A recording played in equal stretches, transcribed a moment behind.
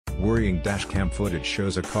Worrying dashcam footage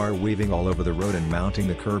shows a car weaving all over the road and mounting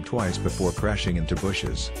the curb twice before crashing into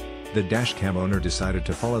bushes. The dashcam owner decided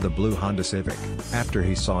to follow the blue Honda Civic after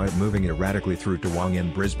he saw it moving erratically through Toowong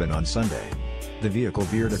in Brisbane on Sunday. The vehicle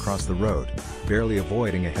veered across the road, barely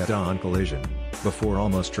avoiding a head-on collision, before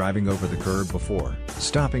almost driving over the curb before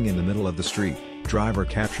stopping in the middle of the street. Driver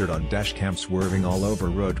captured on dashcam swerving all over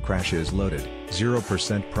road crashes loaded,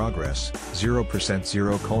 0% progress, 0%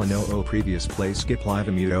 0:00 previous play skip live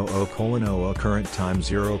mute 0:00 current time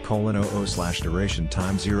 0:00 duration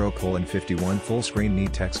time 0:51 full screen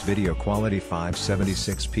neat text video quality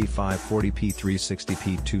 576p 540p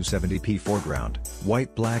 360p 270p foreground,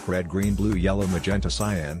 white black red green blue yellow magenta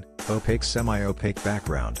cyan, opaque semi-opaque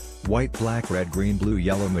background, white black red green blue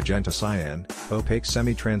yellow magenta cyan, opaque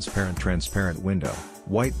semi-transparent transparent window,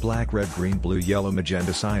 white black red green blue yellow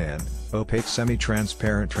magenta cyan, opaque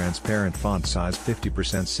semi-transparent transparent font size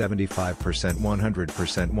 50% 75%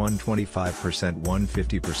 100% 125%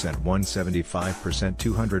 150% 175%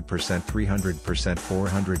 200% 300%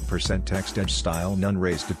 400% text edge style none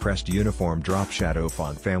raised depressed uniform drop shadow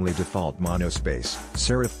font family default monospace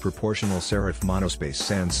serif proportional serif monospace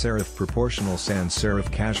sans serif proportional sans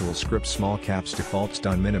serif casual script small caps defaults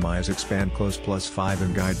done minimize expand close plus 5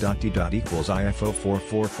 and guide d equals ifo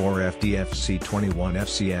 444 fdfc 21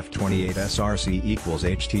 fcf 28 src equals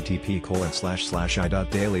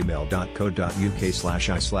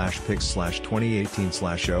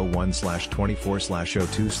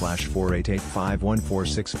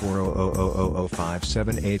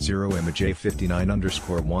image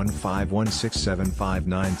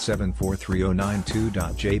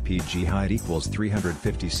A59_1516759743092.jpg height equals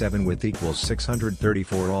 357 width equals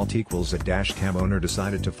 634 alt equals a dashcam owner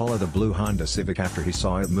decided to follow the blue Honda Civic after he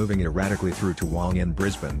saw it moving erratically through Toowong in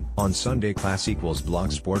Brisbane on Sunday. Class equals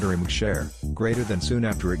block sporter share, greater than soon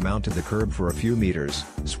after it mounted the curb for a few meters,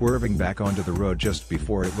 swerving back onto the road just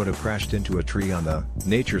before it would have crashed into a tree on the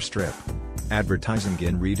nature strip. Advertising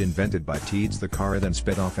in read invented by Teeds. The car then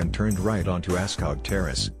sped off and turned right onto Ascog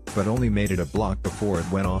Terrace, but only made it a block before it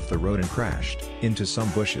went off the road and crashed into some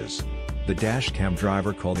bushes. The dashcam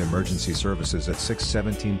driver called emergency services at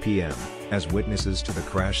 6:17 p.m., as witnesses to the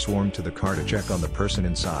crash swarmed to the car to check on the person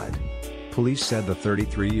inside. Police said the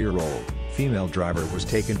 33-year-old female driver was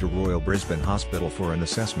taken to Royal Brisbane Hospital for an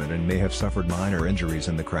assessment and may have suffered minor injuries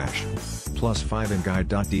in the crash. Plus 5 and guide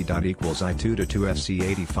d equals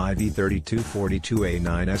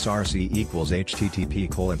I2-2FC85E3242A9 src equals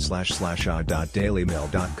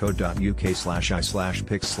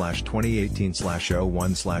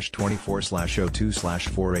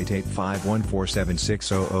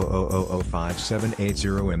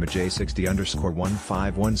image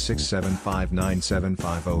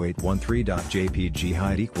A60_1516759750813.jpg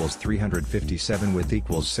height equals 357 width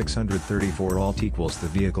equals 634 alt equals the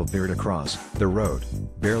vehicle veered across the road,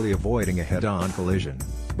 barely avoiding a head-on collision,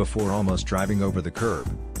 before almost driving over the curb.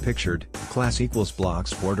 Pictured, class equals block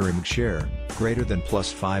sporter image share, greater than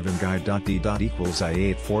plus 5 and guide d equals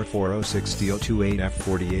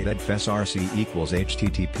I84406D028F48 edfsrc equals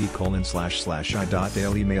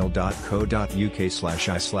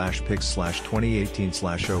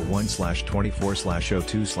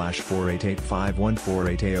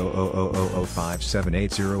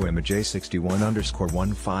image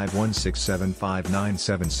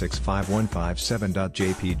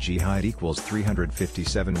A61_1516759765157.jpg height equals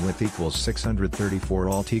 357 width equals 634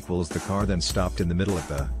 alt equals the car then stopped in the middle of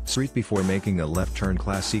the street before making a left turn.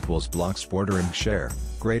 Class equals block sporter image share,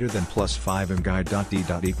 greater than plus 5 and guide d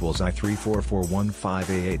equals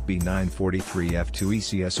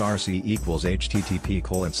I34415A8B943F2ECSRC equals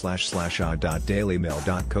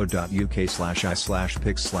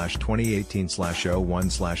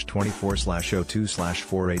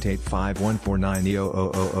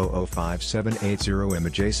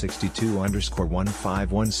image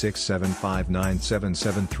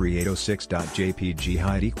A62_1516759738006.jpg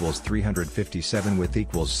height equals 357 width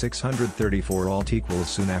equals 634 alt equals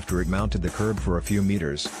soon after it mounted the curb for a few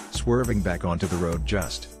meters, swerving back onto the road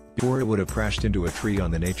just before it would have crashed into a tree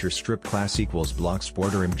on the nature strip. Class equals block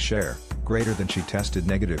sporter image share, greater than she tested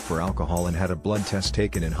negative for alcohol and had a blood test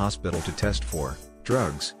taken in hospital to test for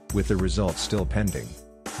drugs, with the results still pending.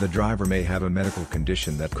 The driver may have a medical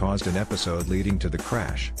condition that caused an episode leading to the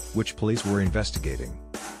crash, which police were investigating.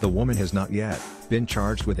 The woman has not yet been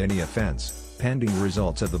charged with any offense, pending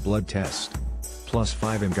results of the blood test. plus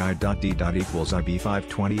 5 imguide.d. equals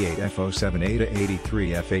IB528 F078 83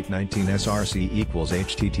 F819 SRC equals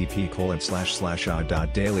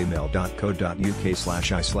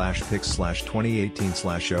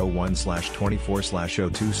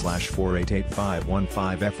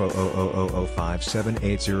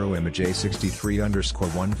F0000578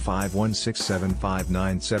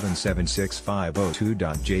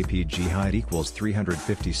 Image63_1516759776502.jpg height equals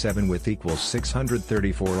 357 width equals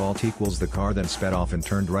 634 alt equals the car then sped off and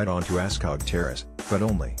turned right onto Ascog Terrace, but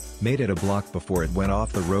only made it a block before it went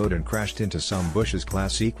off the road and crashed into some bushes.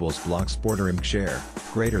 Class equals blocks border img share,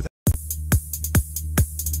 greater than